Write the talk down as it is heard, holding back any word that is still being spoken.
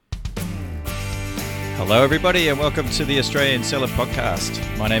Hello everybody and welcome to the Australian Seller Podcast.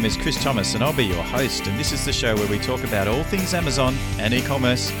 My name is Chris Thomas and I'll be your host, and this is the show where we talk about all things Amazon and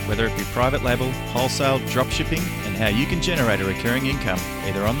e-commerce, whether it be private label, wholesale, dropshipping, and how you can generate a recurring income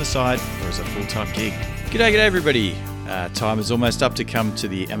either on the side or as a full-time gig. G'day everybody. Time is almost up to come to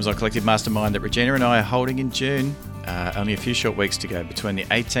the Amazon Collective Mastermind that Regina and I are holding in June. Only a few short weeks to go between the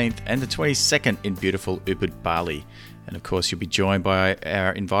 18th and the 22nd in beautiful Ubud, Bali. And of course, you'll be joined by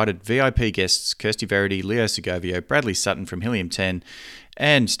our invited VIP guests, Kirsty Verity, Leo Segovia, Bradley Sutton from Helium 10,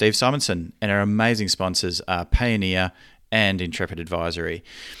 and Steve Simonson. And our amazing sponsors are Payoneer and Intrepid Advisory.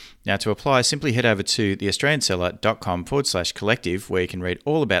 Now, to apply, simply head over to theaustralianseller.com/collective, where you can read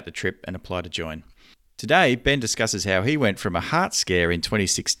all about the trip and apply to join. Today, Ben discusses how he went from a heart scare in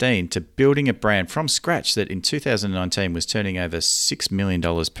 2016 to building a brand from scratch that in 2019 was turning over $6 million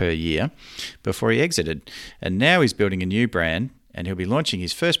per year before he exited. And now he's building a new brand, and he'll be launching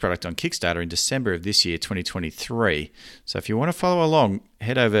his first product on Kickstarter in December of this year, 2023. So if you want to follow along,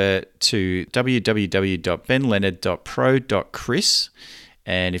 head over to www.benleonard.pro.chris.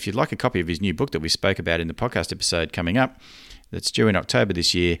 And if you'd like a copy of his new book that we spoke about in the podcast episode coming up, that's due in October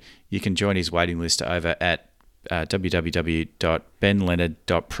this year, you can join his waiting list over at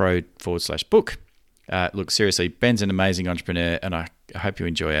www.benleonard.pro/book. Look, seriously, Ben's an amazing entrepreneur, and I hope you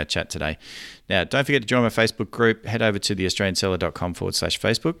enjoy our chat today. Now, don't forget to join my Facebook group. Head over to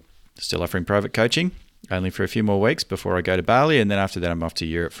theaustralianseller.com/Facebook. Still offering private coaching, only for a few more weeks before I go to Bali, and then after that I'm off to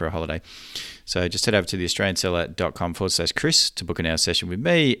Europe for a holiday. So just head over to theaustralianseller.com/Chris to book an hour session with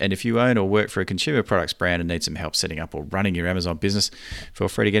me. And if you own or work for a consumer products brand and need some help setting up or running your Amazon business, feel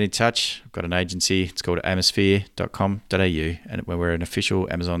free to get in touch. I've got an agency. It's called amosphere.com.au, and we're an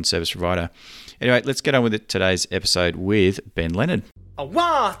official Amazon service provider. Anyway, let's get on with today's episode with Ben Leonard.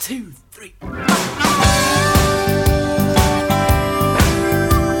 1, 2, 3.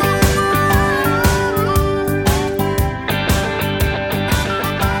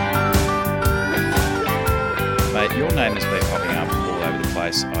 Your name has been popping up all over the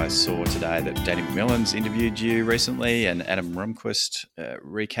place. I saw today that Danny McMillan's interviewed you recently, and Adam Rumquist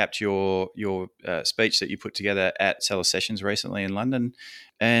recapped your speech that you put together at Seller Sessions recently in London.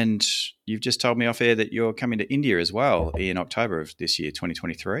 And you've just told me off air that you're coming to India as well in October of this year,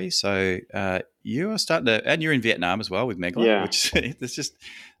 2023. So you are starting to, and you're in Vietnam as well with Megla, which there's just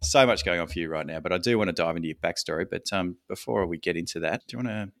so much going on for you right now. But I do want to dive into your backstory. But before we get into that, do you want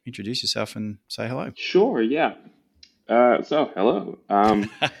to introduce yourself and say hello? Sure, yeah. So hello. I'm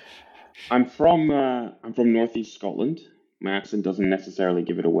from Northeast Scotland. My accent doesn't necessarily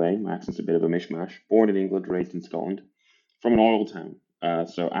give it away. My accent's a bit of a mishmash. Born in England, raised in Scotland, from an oil town.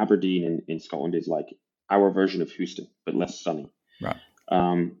 So Aberdeen in Scotland is like our version of Houston, but less sunny. Right.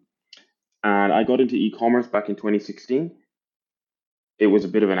 And I got into e-commerce back in 2016. It was a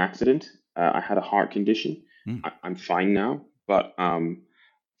bit of an accident. I had a heart condition. I'm fine now, but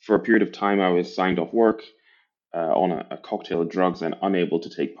for a period of time, I was signed off work on a cocktail of drugs and unable to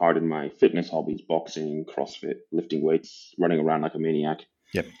take part in my fitness hobbies, boxing, CrossFit, lifting weights, running around like a maniac.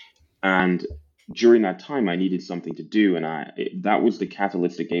 Yep. And during that time, I needed something to do, and that was the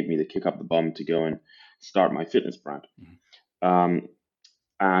catalyst that gave me the kick up the bum to go and start my fitness brand. And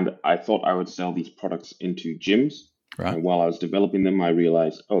I thought I would sell these products into gyms. Right. And while I was developing them, I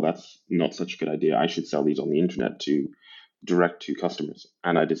realized, that's not such a good idea. I should sell these on the internet direct to customers.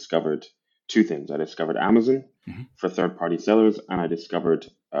 And I discovered two things. I discovered Amazon for third-party sellers, and I discovered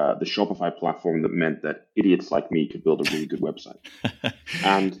the Shopify platform that meant that idiots like me could build a really good website.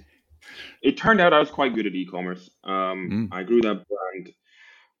 And it turned out I was quite good at e-commerce. I grew that brand,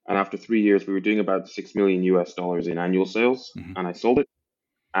 and after 3 years, we were doing about $6 million in annual sales, and I sold it.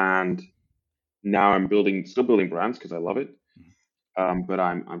 And now I'm still building brands because I love it. But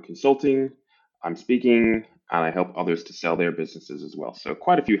I'm consulting, I'm speaking, and I help others to sell their businesses as well. So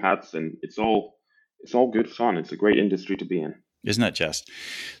quite a few hats, and it's all good fun. It's a great industry to be in. Isn't it just?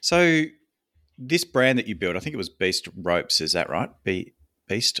 So this brand that you built, I think it was Beast Ropes, is that right?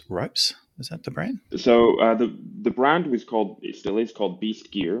 Beast Ropes? Is that the brand? So the brand still is called Beast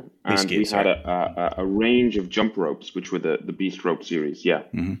Gear. And we had a range of jump ropes, which were the Beast Rope series, yeah.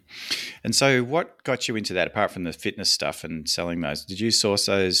 Mm-hmm. And so what got you into that, apart from the fitness stuff and selling those? Did you source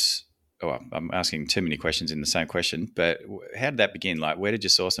those? Oh, I'm asking too many questions in the same question, but how did that begin? Like, where did you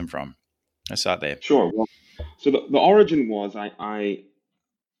source them from? Let's start there. Sure. Well, so the origin was I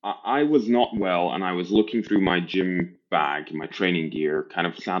was not well, and I was looking through my gym bag, my training gear, kind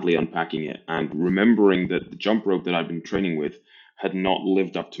of sadly unpacking it, and remembering that the jump rope that I'd been training with had not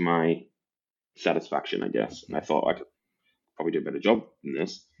lived up to my satisfaction, I guess. And I thought I could probably do a better job than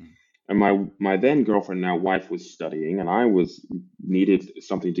this. And my then girlfriend, now wife, was studying, and I was needed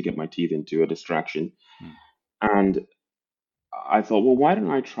something to get my teeth into, a distraction. Mm. And I thought, well, why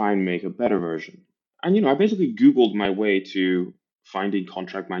don't I try and make a better version? And I basically Googled my way to finding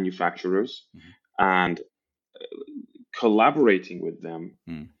contract manufacturers Mhm. and collaborating with them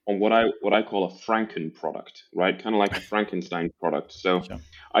Mm. on what I call a Franken product, right? Kind of like a Frankenstein product. So Sure.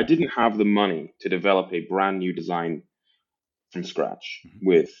 I didn't have the money to develop a brand new design from scratch Mhm.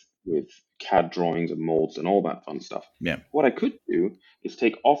 with CAD drawings and molds and all that fun stuff. Yeah. What I could do is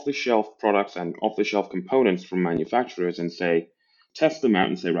take off the shelf products and off the shelf components from manufacturers and say, test them out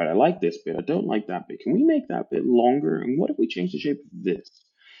and say, right, I like this bit, I don't like that bit. Can we make that bit longer? And what if we change the shape of this?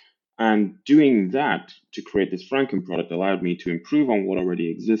 And doing that to create this Franken product allowed me to improve on what already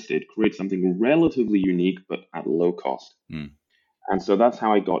existed, create something relatively unique but at low cost. Mm. And so that's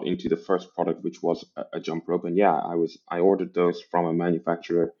how I got into the first product, which was a jump rope. And yeah, I ordered those from a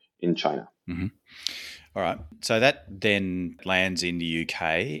manufacturer in China. Mm-hmm. All right. So that then lands in the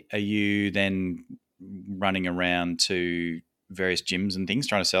UK. Are you then running around to various gyms and things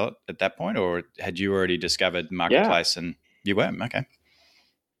trying to sell it at that point, or had you already discovered Yeah, marketplace and you were? Okay.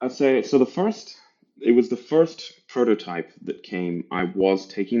 I'd say so. It was the first prototype that came. I was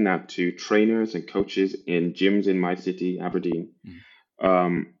taking that to trainers and coaches in gyms in my city, Aberdeen,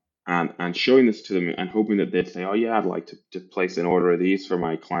 Mm. and showing this to them and hoping that they'd say, "Oh yeah, I'd like to place an order of these for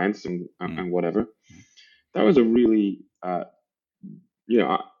my clients and Mm. whatever." That was a really,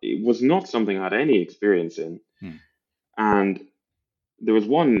 it was not something I had any experience in, Mm. and there was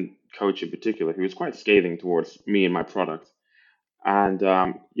one coach in particular who was quite scathing towards me and my product. And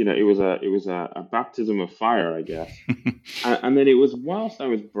it was a baptism of fire, I guess. And then it was whilst I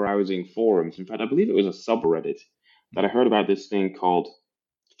was browsing forums. In fact, I believe it was a subreddit that I heard about this thing called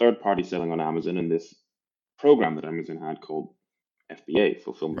third-party selling on Amazon and this program that Amazon had called FBA,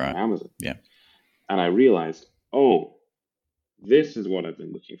 Fulfillment by Right. Amazon. Yeah. And I realized, oh, this is what I've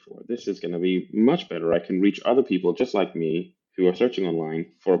been looking for. This is going to be much better. I can reach other people just like me who are searching online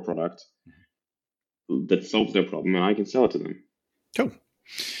for a product that solves their problem, and I can sell it to them. Cool.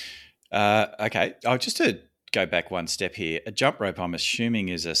 Okay. Oh, just to go back one step here, a jump rope, I'm assuming,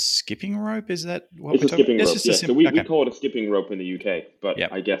 is a skipping rope. Is that what It's we're a talking about? skipping It's rope, just a yeah. So simple. we Okay. call it a skipping rope in the UK, but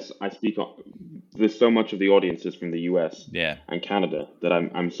Yep. I guess there's so much of the audience is from the US Yeah. and Canada that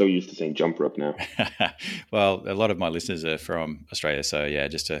I'm so used to saying jump rope now. Well, a lot of my listeners are from Australia, so yeah,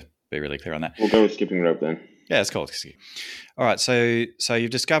 just to be really clear on that. We'll go with skipping rope then. Yeah, it's cool. All right, so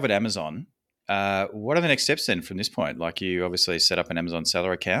you've discovered Amazon. What are the next steps then from this point? Like, you obviously set up an Amazon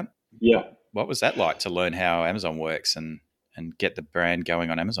seller account. Yeah, What was that like to learn how Amazon works and get the brand going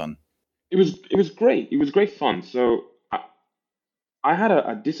on Amazon? it was great. It was great fun. So I had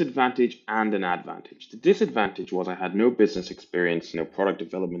a disadvantage and an advantage. The disadvantage was I had no business experience, no product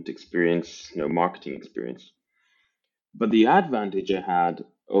development experience, no marketing experience. But the advantage I had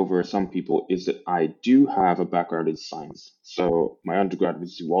over some people is that I do have a background in science. So my undergrad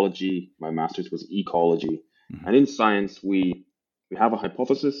was zoology, my master's was ecology. Mm-hmm. And in science, we have a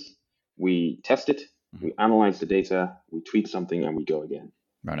hypothesis, we test it, Mm-hmm. we analyze the data, we tweak something, and we go again.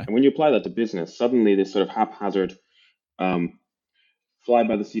 Right. And when you apply that to business, suddenly this sort of haphazard, um, fly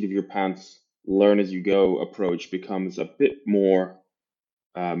by the seat of your pants, learn as you go approach becomes a bit more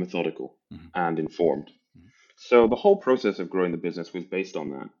methodical Mm-hmm. and informed. So the whole process of growing the business was based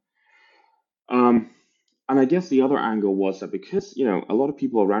on that. And I guess the other angle was that because, a lot of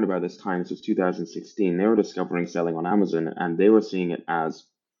people around about this time, this was 2016, they were discovering selling on Amazon and they were seeing it as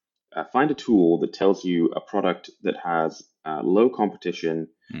find a tool that tells you a product that has low competition,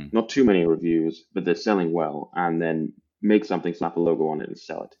 Mm. not too many reviews, but they're selling well, and then make something, slap a logo on it, and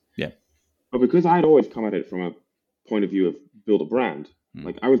sell it. Yeah. But because I'd always come at it from a point of view of build a brand, Mm.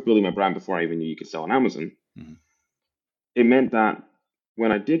 like I was building my brand before I even knew you could sell on Amazon, Mm. it meant that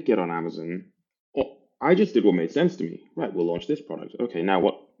when I did get on Amazon, I just did what made sense to me. Right, we'll launch this product. Okay, now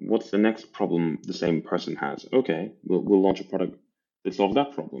what's the next problem the same person has? Okay, we'll launch a product that solves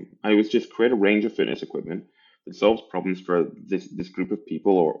that problem. I was just create a range of fitness equipment that solves problems for this group of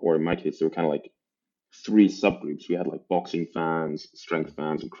people, or in my case, there were kind of like three subgroups. We had like boxing fans, strength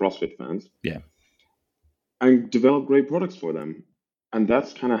fans, and CrossFit fans. Yeah. And develop great products for them. And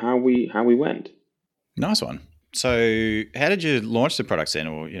that's kind of how we went. Nice one. So how did you launch the products then,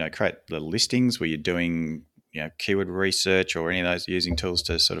 or create the listings? Were you doing keyword research or any of those, using tools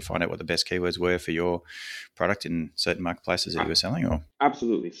to sort of find out what the best keywords were for your product in certain marketplaces that you were selling? Or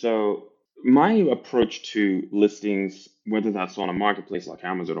Absolutely. So my approach to listings, whether that's on a marketplace like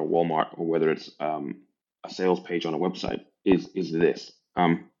Amazon or Walmart, or whether it's a sales page on a website, is this.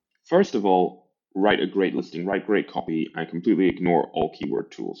 First of all, write a great listing, write great copy, and completely ignore all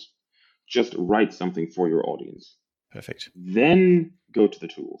keyword tools. Just write something for your audience. Perfect. Then go to the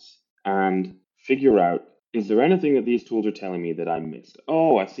tools and figure out, is there anything that these tools are telling me that I missed?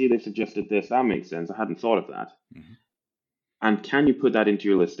 Oh, I see they've suggested this. That makes sense. I hadn't thought of that. Mm-hmm. And can you put that into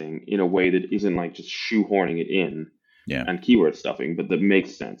your listing in a way that isn't like just shoehorning it in and keyword stuffing, but that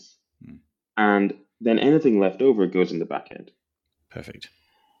makes sense? And then anything left over goes in the back end. Perfect.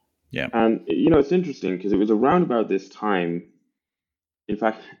 Yeah. And, it's interesting because it was around about this time. In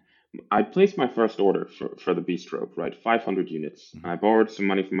fact, I placed my first order for the bistro, right? 500 units. I borrowed some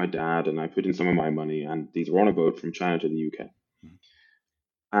money from my dad and I put in some of my money, and these were on a boat from China to the UK.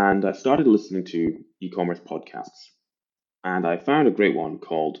 And I started listening to e-commerce podcasts. And I found a great one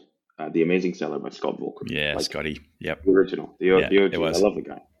called The Amazing Seller by Scott Volker. Yeah, Scotty. Yep. The original, the OG. It was. I love the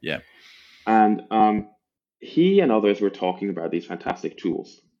guy. Yeah. And he and others were talking about these fantastic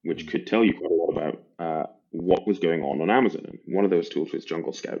tools, which could tell you quite a lot about what was going on Amazon. And one of those tools was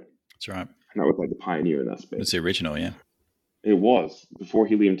Jungle Scout. That's right. And that was like the pioneer in that space. It's the original, yeah. It was, before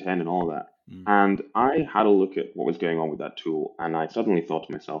Helium 10 and all of that. And I had a look at what was going on with that tool, and I suddenly thought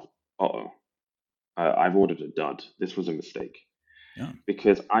to myself, I've ordered a dud. This was a mistake. Yeah.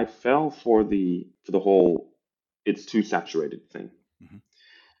 Because I fell for the whole it's too saturated thing.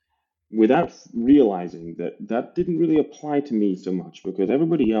 Without realizing that didn't really apply to me so much, because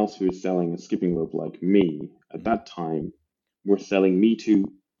everybody else who was selling a skipping rope like me at that time were selling Me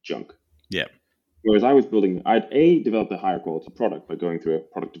Too junk. Yeah. Whereas I'd developed a higher quality product by going through a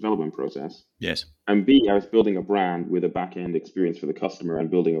product development process. Yes. And B, I was building a brand with a back end experience for the customer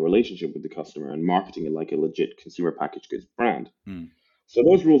and building a relationship with the customer and marketing it like a legit consumer packaged goods brand. So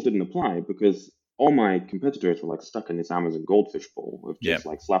those rules didn't apply because all my competitors were like stuck in this Amazon goldfish bowl of just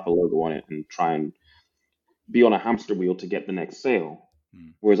like slap a logo on it and try and be on a hamster wheel to get the next sale.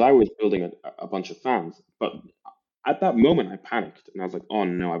 Whereas I was building a bunch of fans. But at that moment, I panicked and I was like, oh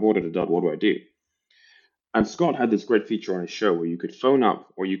no, I've ordered a dud. What do I do? And Scott had this great feature on his show where you could phone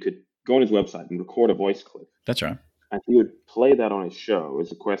up or you could go on his website and record a voice clip. That's right. And he would play that on his show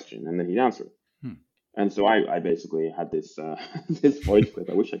as a question, and then he'd answer it. And so I basically had this this voice clip.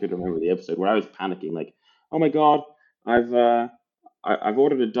 I wish I could remember the episode where I was panicking, like, "Oh my God, I've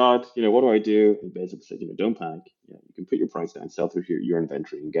ordered a dud. What do I do?" He basically said, "Don't panic. You can put your price down, sell through your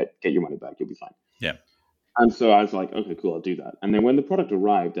inventory, and get your money back. You'll be fine." Yeah. And so I was like, "Okay, cool, I'll do that." And then when the product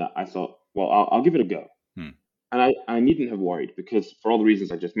arrived, I thought, "Well, I'll give it a go." And I needn't have worried because for all the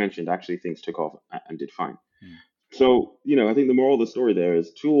reasons I just mentioned, actually things took off and did fine. So, I think the moral of the story there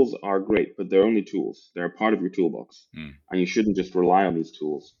is tools are great, but they're only tools. They're a part of your toolbox. And you shouldn't just rely on these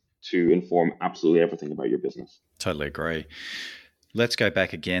tools to inform absolutely everything about your business. Totally agree. Let's go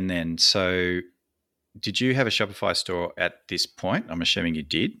back again then. So did you have a Shopify store at this point? I'm assuming you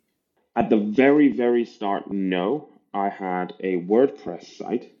did. At the very, very start, no. I had a WordPress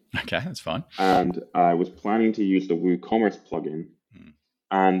site. Okay, that's fine. And I was planning to use the WooCommerce plugin.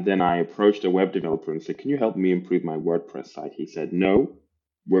 And then I approached a web developer and said, "Can you help me improve my WordPress site?" He said, "No,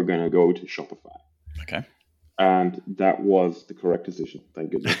 we're going to go to Shopify." Okay. And that was the correct decision,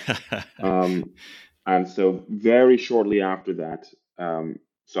 thank goodness. And so very shortly after that,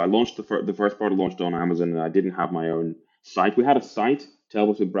 so I launched the first part launched on Amazon, and I didn't have my own site. We had a site to help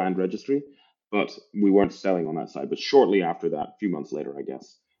us with brand registry, but we weren't selling on that site. But shortly after that, a few months later, I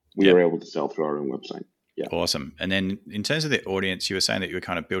guess, we were able to sell through our own website. Yeah. Awesome. And then in terms of the audience, you were saying that you were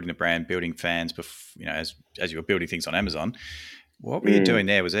kind of building the brand, building fans, as you were building things on Amazon. What were you doing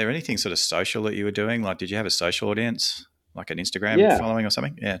there? Was there anything sort of social that you were doing? Like, did you have a social audience, like an Instagram following or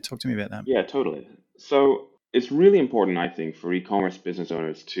something? Yeah. Talk to me about that. Yeah, totally. So it's really important, I think, for e-commerce business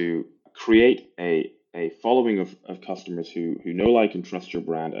owners to create a following of customers who know, like, and trust your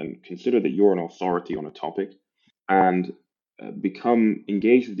brand and consider that you're an authority on a topic, and become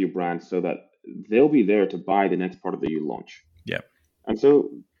engaged with your brand so that they'll be there to buy the next product that you launch. Yeah. And so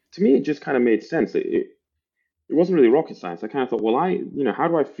to me, it just kind of made sense. It wasn't really rocket science. I kind of thought, well, how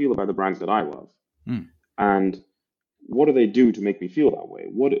do I feel about the brands that I love? And what do they do to make me feel that way?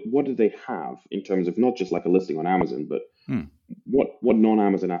 What do they have in terms of not just like a listing on Amazon, but what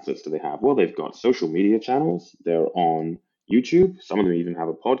non-Amazon assets do they have? Well, they've got social media channels. They're on YouTube. Some of them even have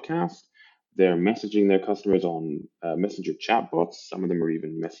a podcast. They're messaging their customers on messenger chatbots. Some of them are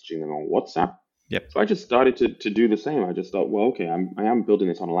even messaging them on WhatsApp. Yep. So I just started to do the same. I just thought, well, okay, I am building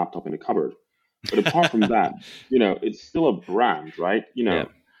this on a laptop in a cupboard. But apart from that, it's still a brand, right?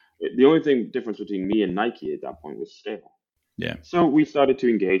 The only difference between me and Nike at that point was scale. Yeah. So we started to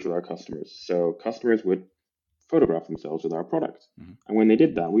engage with our customers. So customers would photograph themselves with our product. And when they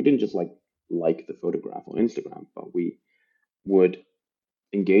did that, we didn't just like the photograph on Instagram, but we would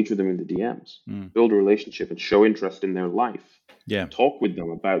engage with them in the DMs, Mm. build a relationship and show interest in their life. Yeah. Talk with them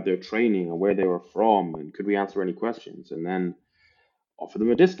about their training and where they were from and could we answer any questions, and then offer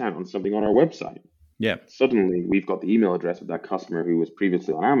them a discount on something on our website. Yeah. Suddenly, we've got the email address of that customer who was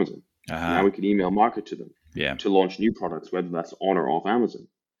previously on Amazon. Now we can email market to them Yeah. to launch new products, whether that's on or off Amazon.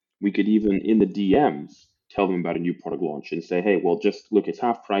 We could even, in the DMs, tell them about a new product launch and say, hey, well, just look, it's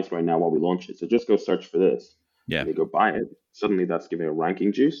half price right now while we launch it. So just go search for this. Yeah. And they go buy it. Suddenly, that's giving a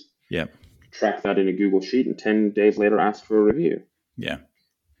ranking juice. Yeah. Track that in a Google Sheet, and 10 days later, ask for a review. Yeah.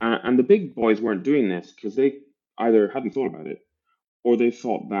 And the big boys weren't doing this because they either hadn't thought about it or they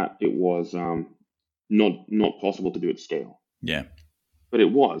thought that it was not possible to do at scale. Yeah. But it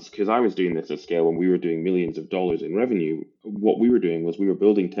was, because I was doing this at scale when we were doing millions of dollars in revenue. What we were doing was we were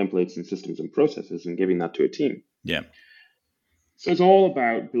building templates and systems and processes and giving that to a team. Yeah. So it's all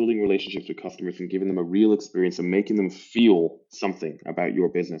about building relationships with customers and giving them a real experience and making them feel something about your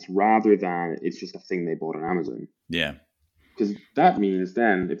business rather than it's just a thing they bought on Amazon. Yeah. Because that means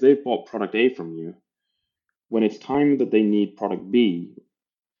then if they've bought product A from you, when it's time that they need product B,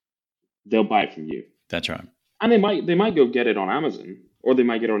 they'll buy it from you. That's right. And they might go get it on Amazon or they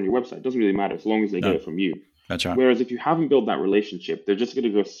might get it on your website. It doesn't really matter as long as they get it from you. That's right. Whereas if you haven't built that relationship, they're just going to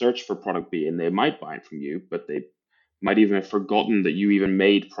go search for product B and they might buy it from you, but they might even have forgotten that you even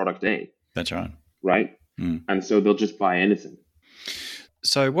made product A. That's right. Right? Mm. And so they'll just buy anything.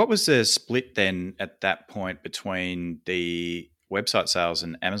 So what was the split then at that point between the website sales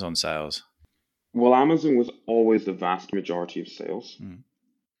and Amazon sales? Well, Amazon was always the vast majority of sales. Mm.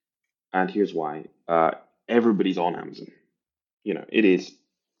 And here's why. Everybody's on Amazon. It is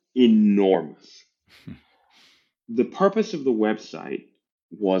enormous. The purpose of the website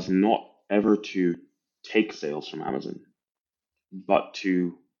was not ever to take sales from Amazon, but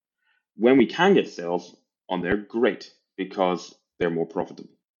to, when we can get sales on there, great, because they're more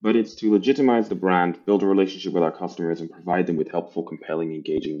profitable. But it's to legitimize the brand, build a relationship with our customers, and provide them with helpful, compelling,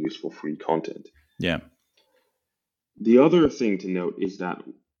 engaging, useful, free content. Yeah. The other thing to note is that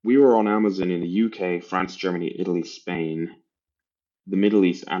we were on Amazon in the UK, France, Germany, Italy, Spain, the Middle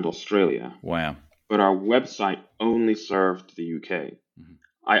East, and Australia. Wow. But our website only served the UK. Mm-hmm.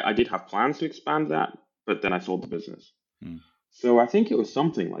 I did have plans to expand that, but then I sold the business. Mm. So I think it was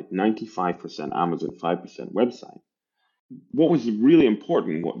something like 95% Amazon, 5% website. What was really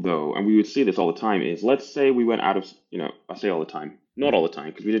important, though, and we would see this all the time, is let's say we went out of, I say all the time, not all the time,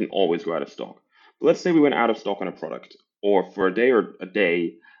 because we didn't always go out of stock. But let's say we went out of stock on a product, or for a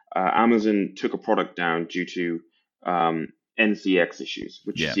day, Amazon took a product down due to NCX issues,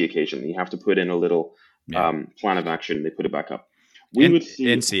 which you see occasionally. You have to put in a little plan of action, they put it back up. We would see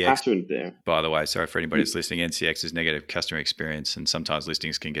NCX, a pattern there. By the way, sorry for anybody who's listening, NCX is negative customer experience, and sometimes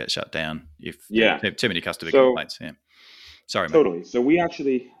listings can get shut down if have too many customer complaints. Yeah. Sorry, mate. Totally. So we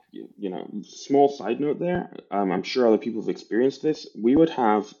actually, small side note there, I'm sure other people have experienced this. We would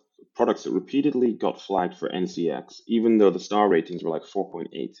have products that repeatedly got flagged for NCX, even though the star ratings were like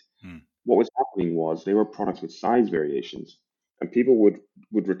 4.8. What was happening was they were products with size variations, and people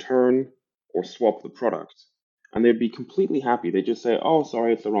would return or swap the product, and they'd be completely happy. They'd just say, oh,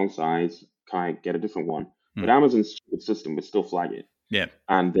 sorry, it's the wrong size. Can I get a different one? But Amazon's stupid system would still flag it. Yeah.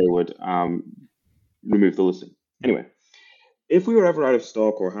 And they would remove the listing. Anyway, if we were ever out of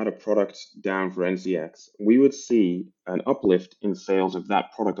stock or had a product down for NCX, we would see an uplift in sales of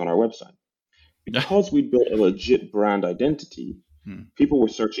that product on our website. Because we built a legit brand identity, people were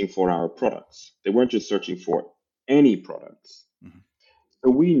searching for our products. They weren't just searching for any products. Mm-hmm.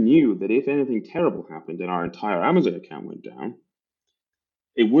 So we knew that if anything terrible happened and our entire Amazon account went down,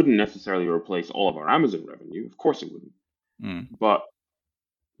 it wouldn't necessarily replace all of our Amazon revenue. Of course it wouldn't. But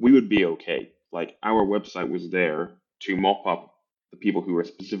we would be okay. Like, our website was there to mop up the people who were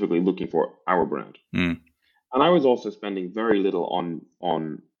specifically looking for our brand. And I was also spending very little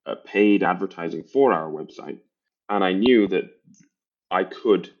on paid advertising for our website. And I knew that I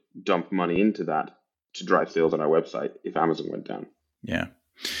could dump money into that to drive sales on our website if Amazon went down. Yeah.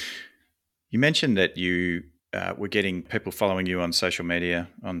 You mentioned that you were getting people following you on social media,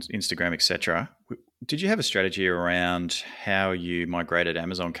 on Instagram, etc. Did you have a strategy around how you migrated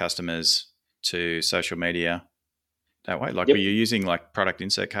Amazon customers to social media that way? Like, were you using like product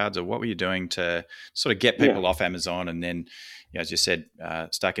insert cards, or what were you doing to sort of get people off Amazon and then, as you said,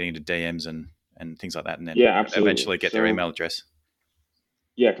 start getting into DMs and things like that, and then eventually get their email address?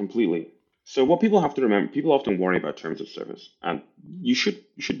 Yeah, completely. So what people have to remember, people often worry about terms of service, and you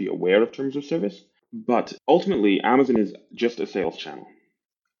should be aware of terms of service. But ultimately, Amazon is just a sales channel.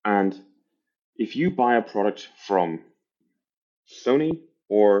 And if you buy a product from Sony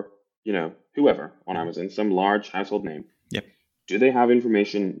or, whoever on Amazon, some large household name, Do they have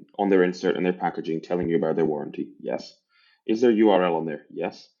information on their insert and their packaging telling you about their warranty? Yes. Is their URL on there?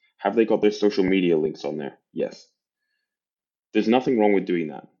 Yes. Have they got their social media links on there? Yes. There's nothing wrong with doing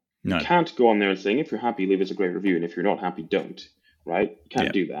that. You No. can't go on there and saying, if you're happy, leave us a great review, and if you're not happy, don't. Right? You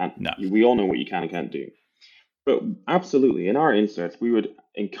can't do that. No. We all know what you can and can't do. But absolutely, in our inserts, we would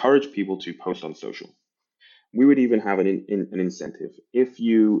encourage people to post on social. We would even have an incentive. If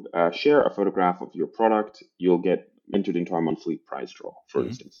you share a photograph of your product, you'll get entered into our monthly prize draw, for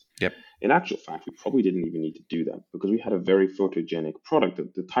instance. Yep. In actual fact, we probably didn't even need to do that because we had a very photogenic product,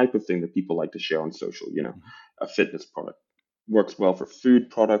 the type of thing that people like to share on social, a fitness product. Works well for food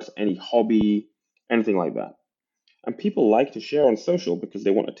products, any hobby, anything like that. And people like to share on social because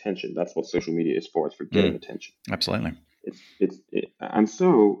they want attention. That's what social media is for. It's for getting attention. Absolutely. And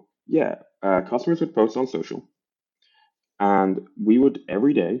so, customers would post on social. And we would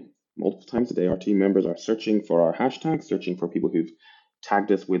every day, multiple times a day, our team members are searching for our hashtags, searching for people who've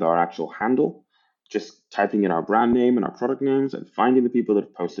tagged us with our actual handle, just typing in our brand name and our product names and finding the people that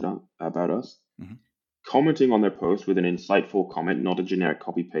have posted about us, commenting on their post with an insightful comment, not a generic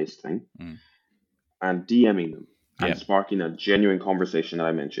copy-paste thing, and DMing them and sparking a genuine conversation that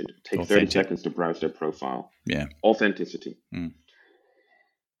I mentioned. Take 30 seconds to browse their profile. Yeah. Authenticity.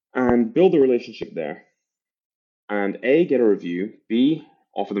 And build a relationship there. And A, get a review. B,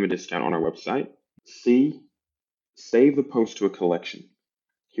 offer them a discount on our website. C, save the post to a collection.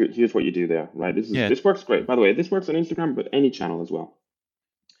 Here's what you do there, right? This works great. By the way, this works on Instagram, but any channel as well.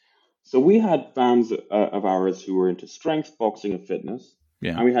 So we had fans of ours who were into strength, boxing, and fitness.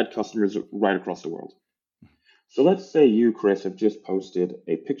 Yeah. And we had customers right across the world. So let's say you, Chris, have just posted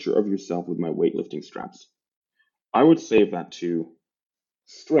a picture of yourself with my weightlifting straps. I would save that to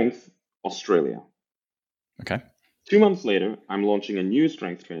Strength Australia. Okay. 2 months later, I'm launching a new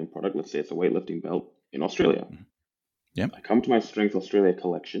strength training product. Let's say it's a weightlifting belt in Australia. Yeah. I come to my Strength Australia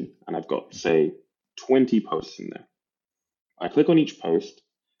collection and I've got, say, 20 posts in there. I click on each post,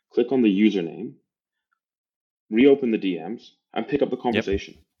 click on the username, reopen the DMs, and pick up the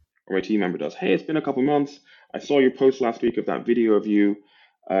conversation. Or my team member does. Hey, it's been a couple months. I saw your post last week of that video of you.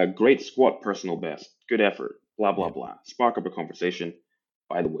 Great squat personal best. Good effort. Blah, blah, blah. Spark up a conversation.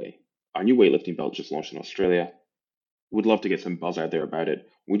 By the way, our new weightlifting belt just launched in Australia. Would love to get some buzz out there about it.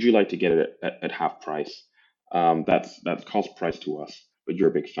 Would you like to get it at half price? That's cost price to us, but you're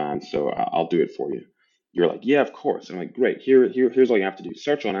a big fan, so I'll do it for you. You're like, yeah, of course. I'm like, great. Here's all you have to do.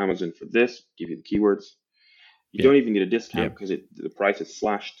 Search on Amazon for this. Give you the keywords. You don't even need a discount because the price is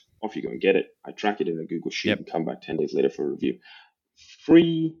slashed. Off you go and get it. I track it in a Google Sheet and come back 10 days later for a review.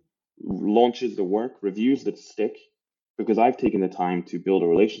 Free launches that work, reviews that stick, because I've taken the time to build a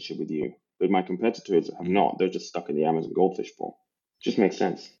relationship with you, but my competitors have not. They're just stuck in the Amazon goldfish bowl. Just makes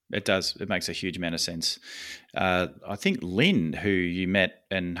sense. It does. It makes a huge amount of sense. I think Lynn, who you met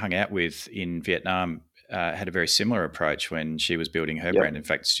and hung out with in Vietnam, had a very similar approach when she was building her brand. In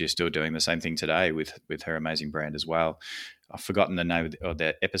fact, she's still doing the same thing today with her amazing brand as well. I've forgotten the name or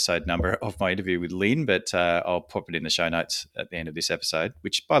the episode number of my interview with Lynn, but I'll pop it in the show notes at the end of this episode,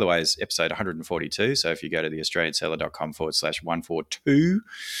 which, by the way, is episode 142. So if you go to theaustralianseller.com/142,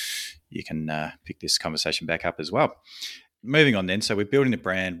 you can pick this conversation back up as well. Moving on then, so we're building the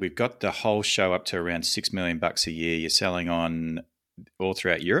brand. We've got the whole show up to around $6 million a year. You're selling on all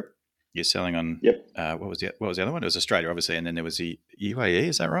throughout Europe. You're selling on what was the other one? It was Australia, obviously, and then there was the UAE.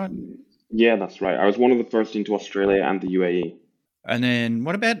 Is that right? Yeah, that's right. I was one of the first into Australia and the UAE. And then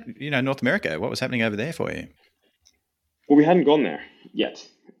what about North America? What was happening over there for you? Well, we hadn't gone there yet.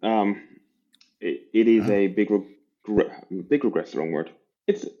 It is a big regret's the wrong word.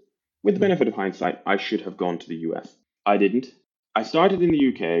 It's with the benefit of hindsight, I should have gone to the US. I didn't. I started in the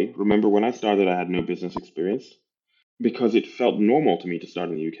UK. Remember, when I started, I had no business experience because it felt normal to me to start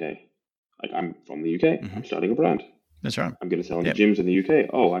in the UK. Like, I'm from the UK. I'm starting a brand. That's right. I'm going to sell in the gyms in the UK.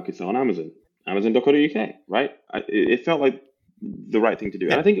 Oh, I could sell on Amazon. Amazon.co.uk, right? It felt like the right thing to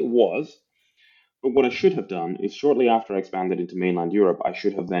do. And I think it was. But what I should have done is shortly after I expanded into mainland Europe, I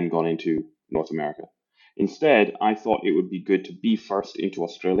should have then gone into North America. Instead, I thought it would be good to be first into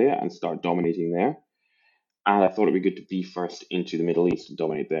Australia and start dominating there. And I thought it would be good to be first into the Middle East and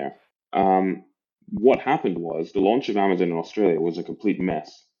dominate there. What happened was the launch of Amazon in Australia was a complete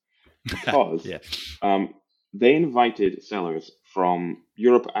mess because they invited sellers from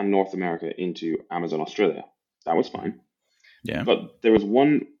Europe and North America into Amazon Australia. That was fine. Yeah. But there was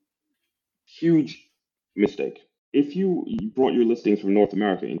one huge mistake. If you brought your listings from North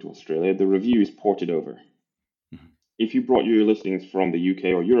America into Australia, the reviews ported over. If you brought your listings from the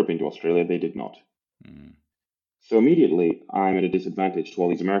UK or Europe into Australia, they did not. So immediately, I'm at a disadvantage to all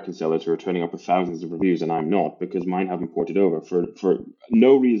these American sellers who are turning up with thousands of reviews, and I'm not because mine haven't ported over for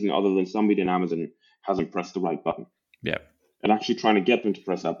no reason other than somebody in Amazon hasn't pressed the right button. Yeah. And actually trying to get them to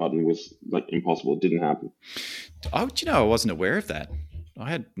press that button was like impossible. It didn't happen. Oh, do you know, I wasn't aware of that. I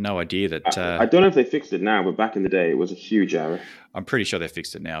had no idea that. I don't know if they fixed it now, but back in the day, it was a huge error. I'm pretty sure they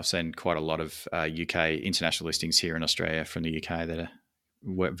fixed it now. I've seen quite a lot of UK international listings here in Australia from the UK that are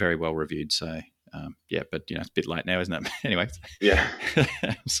very well reviewed. So, yeah, but it's a bit late now, isn't it? Anyway. Yeah.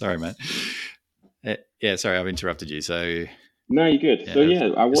 Sorry, mate. Yeah, sorry, I've interrupted you. So. No, you're good. Yeah, so yeah,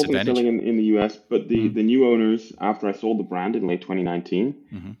 I wasn't disadvantage. selling in the US, but the new owners, after I sold the brand in late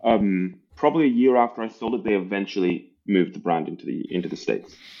 2019, probably a year after I sold it, they eventually moved the brand into the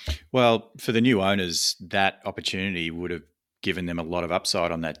States. Well, for the new owners, that opportunity would have given them a lot of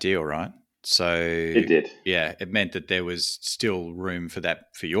upside on that deal, right? So It did. Yeah, it meant that there was still room for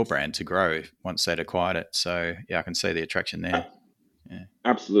your brand to grow once they'd acquired it. So yeah, I can see the attraction there. Yeah.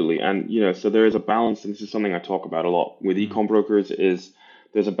 Absolutely. And so there is a balance, and this is something I talk about a lot with e-com brokers, is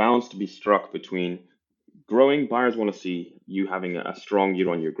there's a balance to be struck between growing. Buyers want to see you having a strong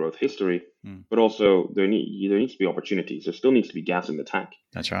year-on-year growth history, but also there needs to be opportunities. There still needs to be gas in the tank.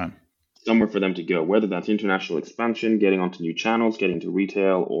 That's right. Somewhere for them to go, whether that's international expansion, getting onto new channels, getting to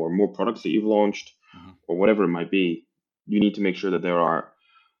retail, or more products that you've launched, or whatever it might be. You need to make sure that there are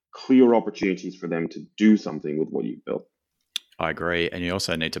clear opportunities for them to do something with what you've built. I agree, and you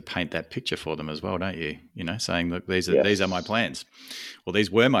also need to paint that picture for them as well, don't you? Saying, look, these are my plans. Well,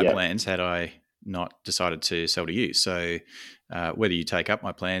 these were my plans had I not decided to sell to you. So whether you take up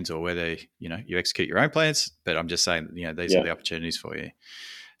my plans or whether you execute your own plans, but I'm just saying these are the opportunities for you.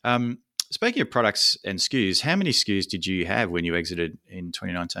 Speaking of products and SKUs, how many SKUs did you have when you exited in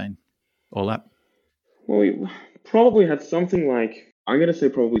 2019? All up? Well, we probably had something like, I'm going to say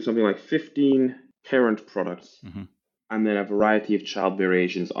probably something like 15 parent products, and then a variety of child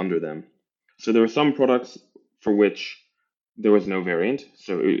variations under them. So there were some products for which there was no variant,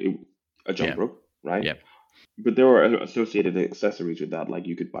 so a jump rope, right? Yeah. But there were associated accessories with that, like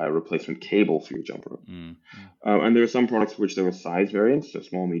you could buy a replacement cable for your jump rope. And there were some products for which there were size variants, so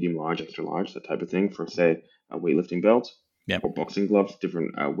small, medium, large, extra large, that type of thing, for, say, a weightlifting belt or boxing gloves,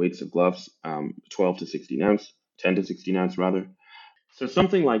 different weights of gloves, 12 to 16 ounce, 10 to 16 ounce rather. So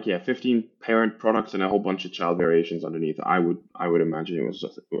something like 15 parent products and a whole bunch of child variations underneath. I would imagine it was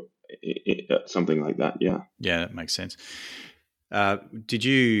just something like that. Yeah. Yeah, that makes sense. Did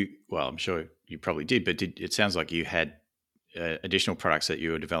you? Well, I'm sure you probably did, but it sounds like you had additional products that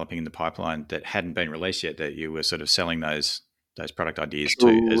you were developing in the pipeline that hadn't been released yet, that you were sort of selling those product ideas to,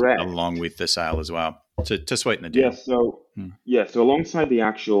 along with the sale as well, to sweeten the deal. So alongside the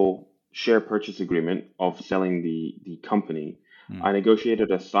actual share purchase agreement of selling the company, I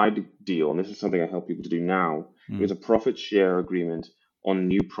negotiated a side deal, and this is something I help people to do now. It was a profit share agreement on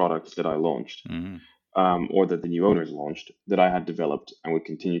new products that I launched, or that the new owners launched, that I had developed and would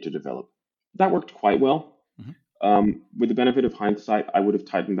continue to develop. That worked quite well. With the benefit of hindsight, I would have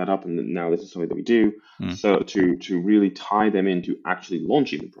tightened that up, and now this is something that we do. So to really tie them into actually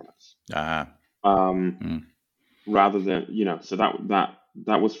launching the products, rather than so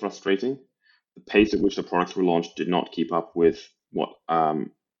that was frustrating. The pace at which the products were launched did not keep up with what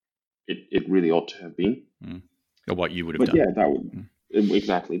it really ought to have been, or what you would have done. Yeah, that would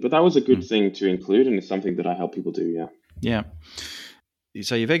exactly. But that was a good thing to include, and it's something that I help people do. Yeah. Yeah.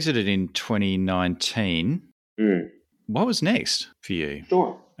 So you've exited in 2019. What was next for you?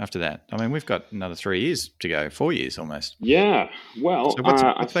 Sure. After that, I mean, we've got another 3 years to go, 4 years almost. Yeah. Well, so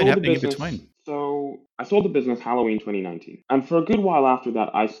what's been happening in between? So I sold the business Halloween 2019, and for a good while after that,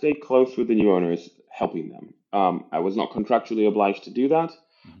 I stayed close with the new owners, helping them. I was not contractually obliged to do that,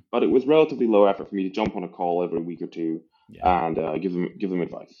 but it was relatively low effort for me to jump on a call every week or two and give them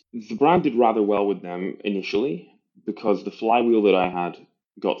advice. The brand did rather well with them initially because the flywheel that I had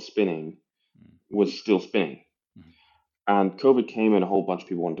got spinning was still spinning. And COVID came and a whole bunch of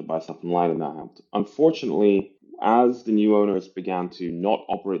people wanted to buy stuff online, and that helped. Unfortunately, as the new owners began to not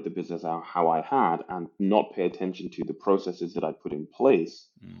operate the business how I had and not pay attention to the processes that I put in place,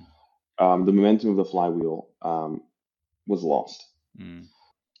 the momentum of the flywheel was lost.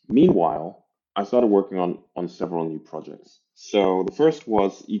 Meanwhile, I started working on several new projects. So the first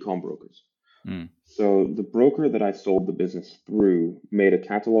was e-com brokers. So the broker that I sold the business through made a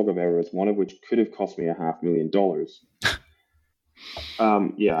catalog of errors, one of which could have cost me $500,000.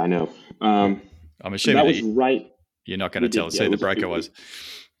 Yeah, I know. I'm assuming that was right. You're not going to tell us who the broker was.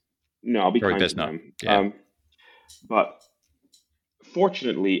 No, I'll be kind to them. Yeah. But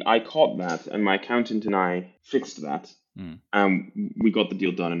fortunately, I caught that, and my accountant and I fixed that, and we got the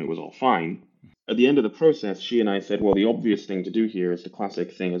deal done, and it was all fine. at the end of the process, she and I said, well, the obvious thing to do here is the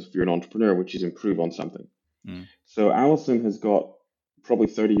classic thing as if you're an entrepreneur, which is improve on something. Mm. So Alison has got probably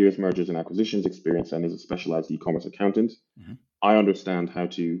 30 years mergers and acquisitions experience and is a specialized e-commerce accountant. Mm-hmm. I understand how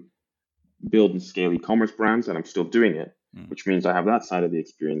to build and scale e-commerce brands, and I'm still doing it, which means I have that side of the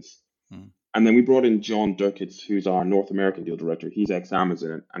experience. And then we brought in John Durkitz, who's our North American deal director. He's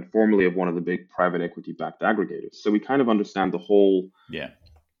ex-Amazon and formerly of one of the big private equity-backed aggregators. So we kind of understand the whole,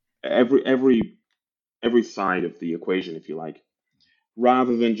 every side of the equation, if you like,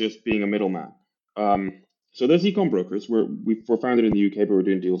 rather than just being a middleman. So there's ecom brokers. We're founded in the UK, but we're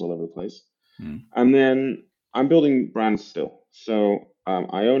doing deals all over the place. And then I'm building brands still. So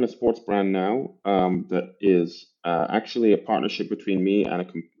I own a sports brand now that is actually a partnership between me and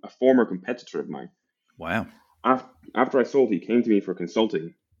a former competitor of mine. Wow. After I sold, he came to me for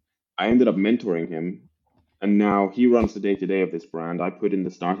consulting. I ended up mentoring him, and now he runs the day-to-day of this brand. I put in the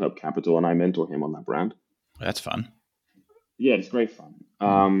startup capital, and I mentor him on that brand. That's fun. Yeah, it's great fun.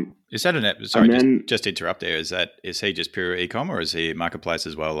 Is that an sorry? Then, just interrupt there. Is he just pure e-com, or is he a marketplace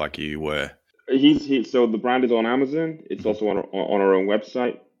as well, like you were? So the brand is on Amazon. It's also on our own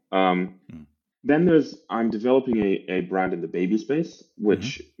website. Then I'm developing a brand in the baby space,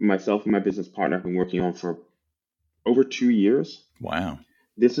 which myself and my business partner have been working on for over 2 years. Wow.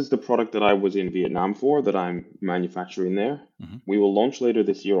 This is the product that I was in Vietnam for, that I'm manufacturing there. We will launch later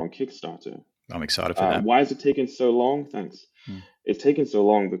this year on Kickstarter. I'm excited for that. Why has it taken so long? Thanks. It's taken so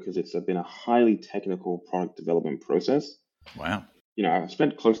long because it's been a highly technical product development process. Wow. I've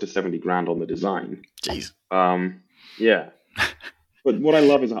spent close to 70 grand on the design. Jeez. Yeah. But what I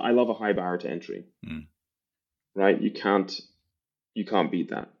love is I love a high barrier to entry. Right? You can't beat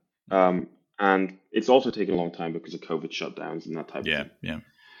that. And it's also taken a long time because of COVID shutdowns and that type of thing. Yeah.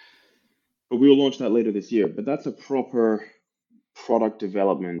 But we will launch that later this year. But that's a proper product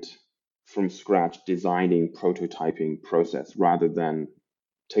development from scratch, designing, prototyping process rather than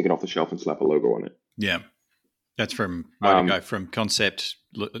take it off the shelf and slap a logo on it. Yeah. That's from where to go from concept.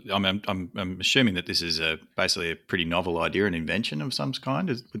 I'm assuming that this is basically a pretty novel idea, an invention of some kind.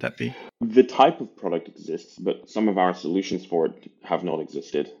 Would that be? The type of product exists, but some of our solutions for it have not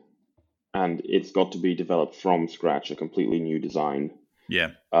existed. And it's got to be developed from scratch, a completely new design. Yeah.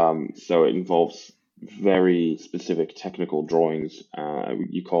 So it involves very specific technical drawings.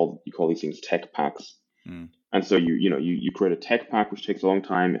 You call these things tech packs. And so you create a tech pack, which takes a long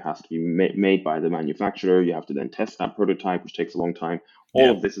time. It has to be made by the manufacturer. You have to then test that prototype, which takes a long time. All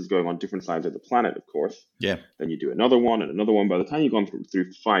of this is going on different sides of the planet, of course. Yeah. Then you do another one and another one. By the time you've gone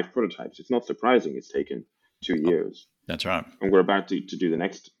through 5 prototypes, it's not surprising it's taken 2 years. That's right. And we're about to do the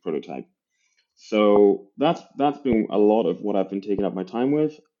next prototype. So that's been a lot of what I've been taking up my time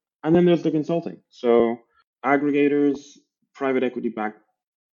with. And then there's the consulting. So aggregators, private equity-backed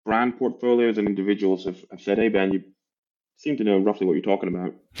brand portfolios, and individuals have said, "Hey Ben, you seem to know roughly what you're talking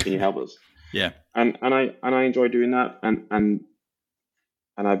about. Can you help us?" Yeah. And I enjoy doing that. And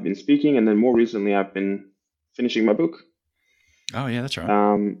I've been speaking, and then more recently I've been finishing my book. Oh yeah, that's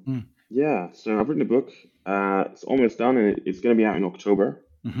right. Yeah. So I've written a book. It's almost done, and it's going to be out in October.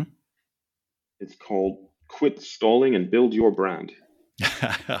 It's called "Quit Stalling and Build Your Brand."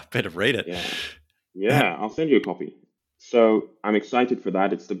 I better read it. Yeah. I'll send you a copy. So I'm excited for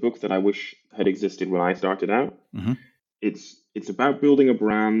that. It's the book that I wish had existed when I started out. It's about building a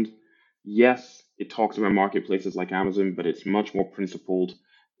brand. Yes, it talks about marketplaces like Amazon, but it's much more principled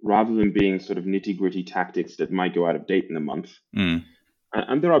rather than being sort of nitty-gritty tactics that might go out of date in a month. And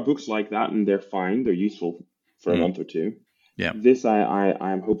there are books like that, and they're fine. They're useful for a month or two. Yeah. This, I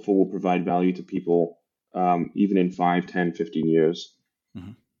am hopeful, will provide value to people even in 5, 10, 15 years.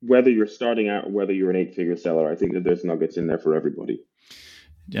 Whether you're starting out or whether you're an 8-figure seller, I think that there's nuggets in there for everybody.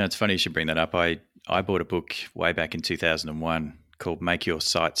 Yeah, it's funny you should bring that up. I bought a book way back in 2001 called Make Your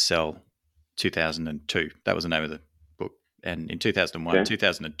Site Sell 2002. That was the name of the book. And in 2001,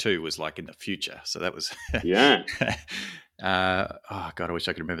 2002 was like in the future. So that was... Yeah. Oh, God, I wish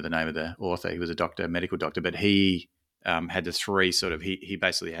I could remember the name of the author. He was a doctor, a medical doctor, but he had the 3 sort of... He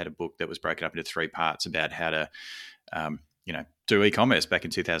basically had a book that was broken up into 3 parts about how to... do e-commerce back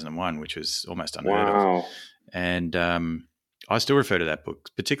in 2001, which was almost unheard of. And I still refer to that book,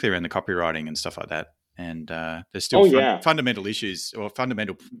 particularly around the copywriting and stuff like that. And there's still fundamental issues or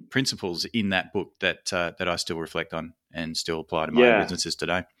fundamental principles in that book that I still reflect on and still apply to my businesses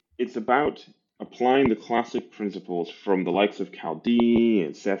today. It's about applying the classic principles from the likes of Cal D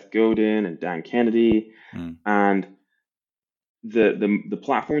and Seth Godin and Dan Kennedy. And the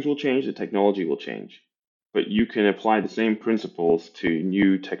platforms will change, the technology will change. But you can apply the same principles to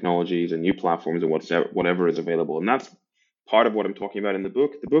new technologies and new platforms and whatever is available. And that's part of what I'm talking about in the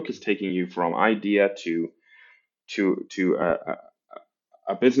book. The book is taking you from idea to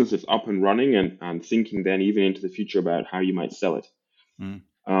a business that's up and running, and thinking then even into the future about how you might sell it. Mm.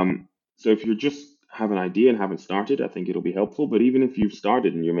 So if you just have an idea and haven't started, I think it'll be helpful. But even if you've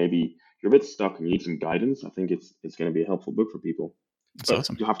started and you're a bit stuck and you need some guidance, I think it's going to be a helpful book for people. That's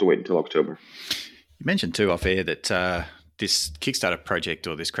awesome. You'll have to wait until October. You mentioned too off air that this Kickstarter project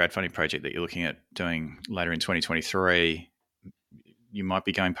or this crowdfunding project that you're looking at doing later in 2023, you might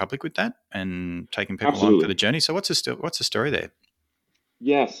be going public with that and taking people Absolutely. on for the journey. So what's the story there?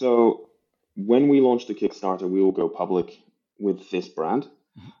 Yeah, so when we launch the Kickstarter, we will go public with this brand,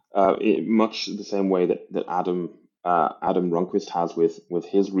 in much the same way that Adam Runquist has with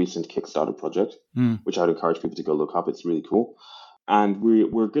his recent Kickstarter project, which I would encourage people to go look up. It's really cool, and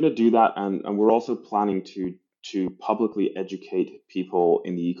we're going to do that, and we're also planning to publicly educate people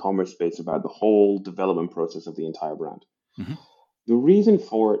in the e-commerce space about the whole development process of the entire brand. Mm-hmm. The reason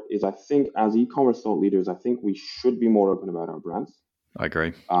for it is, I think as e-commerce thought leaders, I think we should be more open about our brands. I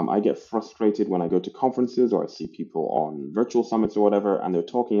agree. I get frustrated when I go to conferences or I see people on virtual summits or whatever, and they're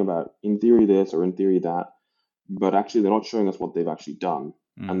talking about in theory this or in theory that, but actually they're not showing us what they've actually done.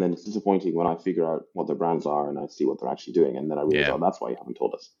 And then it's disappointing when I figure out what their brands are and I see what they're actually doing, and then I realize, oh, that's why you haven't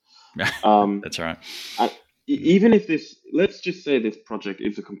told us. That's right. Even if let's just say this project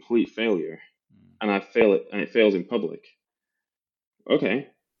is a complete failure, and I fail it, and it fails in public. Okay,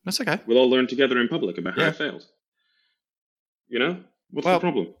 that's okay. We'll all learn together in public about how it failed. What's the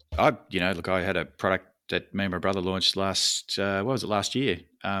problem? I had a product that me and my brother launched last year?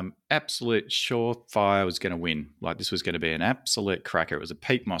 Absolute surefire was going to win. Like, this was going to be an absolute cracker. It was a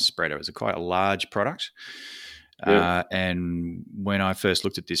peat moss spreader. It was quite a large product. Yeah. And when I first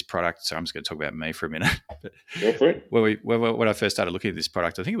looked at this product, so I'm just going to talk about me for a minute. Go for it. When I first started looking at this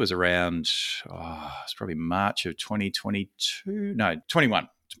product, I think it was around, it's probably March of 2022. No, 21.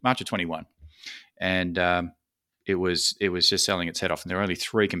 March of 21. And it was just selling its head off, and there were only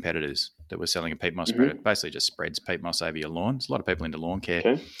 3 competitors that were selling a peat moss spreader. It basically just spreads peat moss over your lawn. There's a lot of people into lawn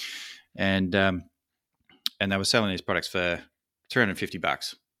care, and they were selling these products for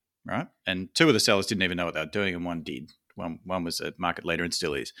 $350, right? And 2 of the sellers didn't even know what they were doing, and one did. One was a market leader and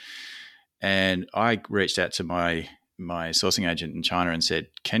still is. And I reached out to my sourcing agent in China and said,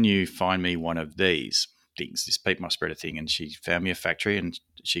 "Can you find me one of these things, this peat moss spreader thing?" And she found me a factory, and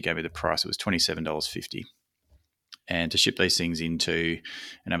she gave me the price. It was $27.50. And to ship these things into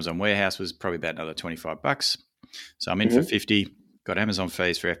an Amazon warehouse was probably about another $25. So I'm in for 50. Got Amazon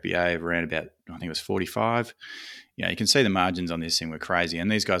fees for FBA of around about, I think it was 45. You can see the margins on this thing were crazy. And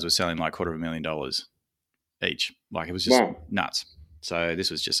these guys were selling like $250,000 each. Like, it was just nuts. So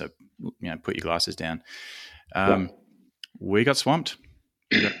this was just put your glasses down. We got swamped.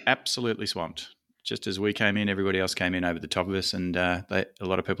 We got absolutely swamped. Just as we came in, everybody else came in over the top of us, and a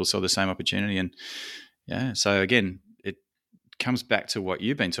lot of people saw the same opportunity. And so again, it comes back to what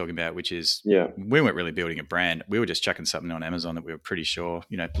you've been talking about, which is we weren't really building a brand. We were just chucking something on Amazon that we were pretty sure,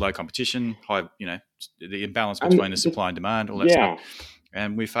 low competition, high, the imbalance between the supply and demand, all that stuff.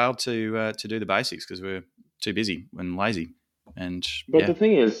 And we failed to do the basics because we're too busy and lazy. But the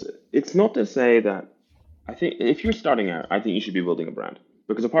thing is, it's not to say that, I think if you're starting out, I think you should be building a brand,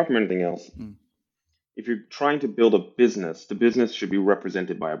 because apart from anything else, if you're trying to build a business, the business should be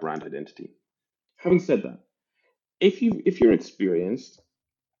represented by a brand identity. Having said that, if you're experienced,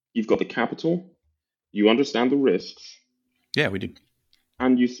 you've got the capital, you understand the risks. Yeah, we do.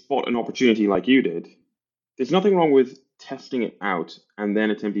 And you spot an opportunity like you did, there's nothing wrong with testing it out and then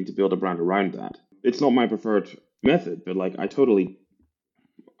attempting to build a brand around that. It's not my preferred method, but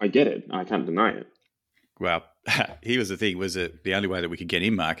I get it. I can't deny it. Well, here was the thing, was that the only way that we could get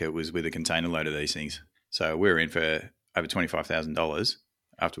in market was with a container load of these things. So we were in for over $25,000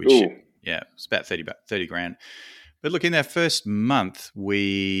 after we shipped. Yeah, it's about $30,000. But look, in that first month,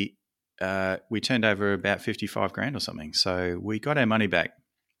 we turned over about $55,000 or something. So we got our money back,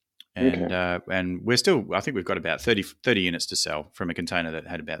 and we're still, I think we've got about 30 units to sell from a container that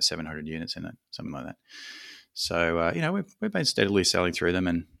had about 700 units in it, something like that. So we've been steadily selling through them,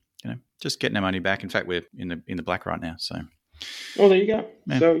 and just getting our money back. In fact, we're in the black right now. So. Oh, there you go.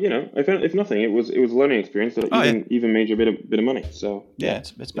 Yeah. So if nothing, it was a learning experience that even made you a bit of money. So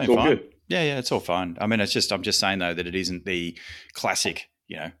it's been fine. Good. Yeah, it's all fine. I mean, I'm just saying though that it isn't the classic,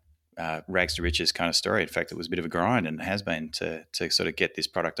 rags to riches kind of story. In fact, it was a bit of a grind, and it has been to sort of get this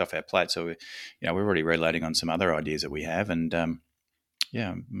product off our plate. So we're already reloading on some other ideas that we have, and I'm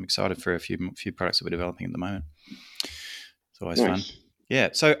excited for a few products that we're developing at the moment. It's always fun.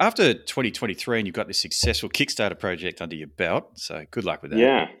 Yeah. So after 2023, and you've got this successful Kickstarter project under your belt, so good luck with that.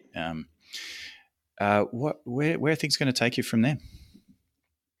 Yeah. where are things going to take you from there?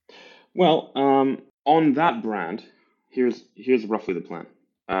 Well, on that brand, here's roughly the plan.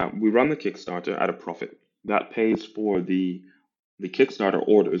 We run the Kickstarter at a profit that pays for the Kickstarter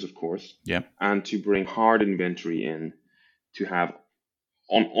orders, of course, Yeah. and to bring hard inventory in to have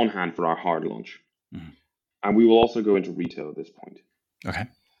on hand for our hard launch. Mhm. And we will also go into retail at this point. Okay.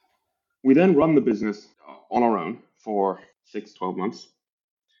 We then run the business on our own for 6-12 months.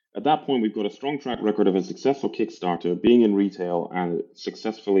 At that point, we've got a strong track record of a successful Kickstarter, being in retail and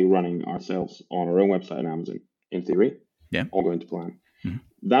successfully running ourselves on our own website and Amazon, in theory. Yeah. All going to plan. Mm-hmm.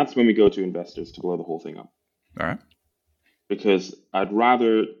 That's when we go to investors to blow the whole thing up. All right. Because I'd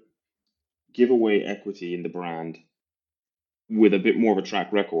rather give away equity in the brand with a bit more of a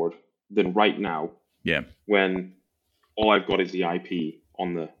track record than right now, Yeah. when all I've got is the IP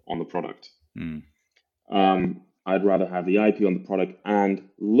on the product. Mm. I'd rather have the IP on the product and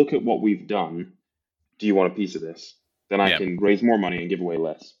look at what we've done. Do you want a piece of this? Then I can raise more money and give away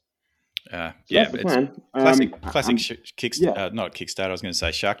less. Yeah, that's the plan. Classic Yeah. not Kickstarter. I was going to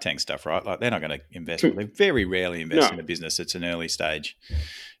say Shark Tank stuff, right? Like they're not going to invest. They very rarely invest in a business. It's an early stage,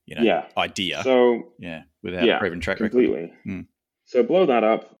 idea. So without a proven track record. Completely. Mm. So blow that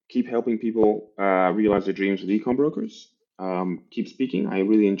up. Keep helping people realize their dreams with e-com brokers. Keep speaking. I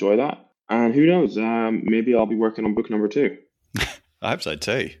really enjoy that. And who knows? Maybe I'll be working on book number 2. I hope so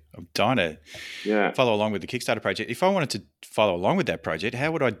too. I'm dying to follow along with the Kickstarter project. If I wanted to follow along with that project,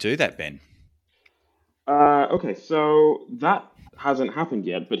 how would I do that, Ben? Okay, so that hasn't happened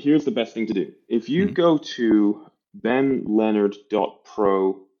yet, but here's the best thing to do. If you go to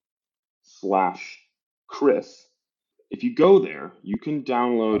benleonard.pro/Chris, if you go there, you can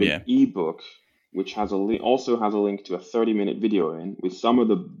download an ebook, which has also has a link to a 30-minute video with some of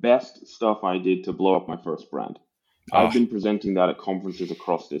the best stuff I did to blow up my first brand. I've been presenting that at conferences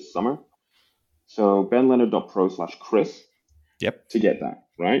across this summer. So benleonard.pro/Chris to get that,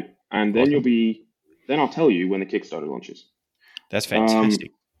 right? And then then I'll tell you when the Kickstarter launches. That's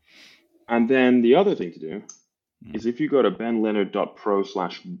fantastic. And then the other thing to do is if you go to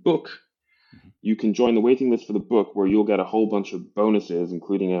benleonard.pro/book, you can join the waiting list for the book, where you'll get a whole bunch of bonuses,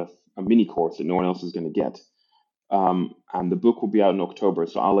 including a mini course that no one else is going to get. And the book will be out in October,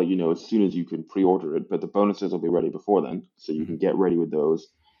 so I'll let you know as soon as you can pre-order it, but the bonuses will be ready before then, so you can get ready with those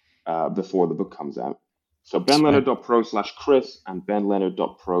before the book comes out. So benleonard.pro/Chris and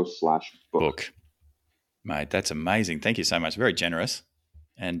benleonard.pro/book. Mate, that's amazing. Thank you so much. Very generous.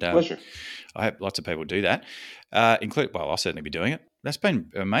 And pleasure. I hope lots of people do that. I'll certainly be doing it. That's been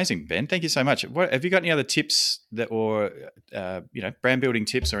amazing, Ben. Thank you so much. Have you got any other tips brand building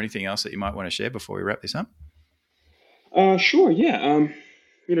tips or anything else that you might want to share before we wrap this up? Sure, yeah.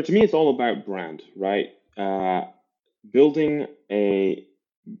 To me, it's all about brand, right? Building a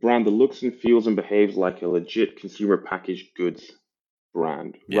brand that looks and feels and behaves like a legit consumer packaged goods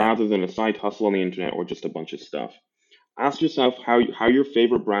brand, rather than a side hustle on the internet or just a bunch of stuff. Ask yourself how your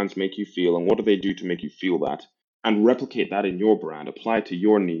favorite brands make you feel, and what do they do to make you feel that, and replicate that in your brand. Apply it to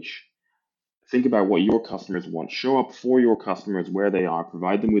your niche. Think about what your customers want. Show up for your customers where they are.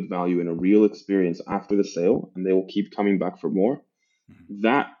 Provide them with value and a real experience after the sale, and they will keep coming back for more.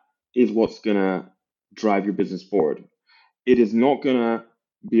 That is what's going to drive your business forward. It is not going to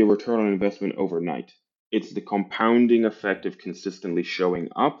be a return on investment overnight. It's the compounding effect of consistently showing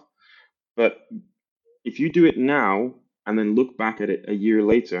up. But if you do it now and then look back at it a year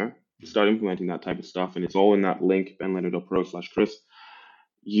later, you start implementing that type of stuff, and it's all in that link, benleonard.pro/Chris,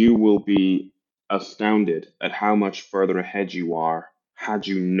 you will be astounded at how much further ahead you are had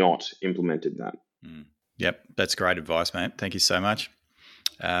you not implemented that. Yep, that's great advice, mate. Thank you so much.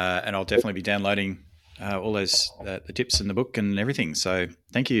 And I'll definitely be downloading all those the tips in the book and everything. So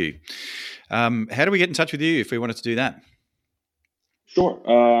thank you. How do we get in touch with you if we wanted to do that? Sure.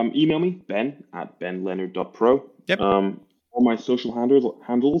 Email me, ben@benleonard.pro. Yep. All my social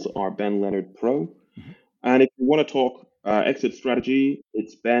handles are benleonardpro. And if you want to talk exit strategy,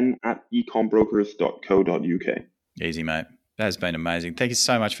 it's ben@ecombrokers.co.uk. Easy, mate. That has been amazing. Thank you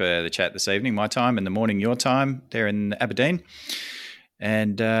so much for the chat this evening, my time, and the morning, your time, there in Aberdeen.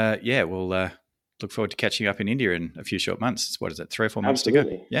 And we'll look forward to catching up in India in a few short months. What is it, 3 or 4 months to go?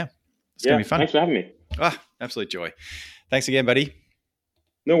 Yeah. It's going to be fun. Thanks for having me. Absolute joy. Thanks again, buddy.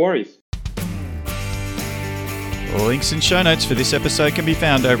 No worries. Links and show notes for this episode can be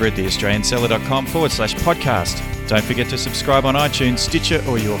found over at theaustralianseller.com/podcast. Don't forget to subscribe on iTunes, Stitcher,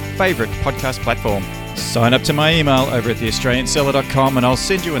 or your favourite podcast platform. Sign up to my email over at theaustralianseller.com and I'll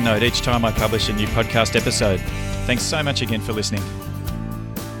send you a note each time I publish a new podcast episode. Thanks so much again for listening.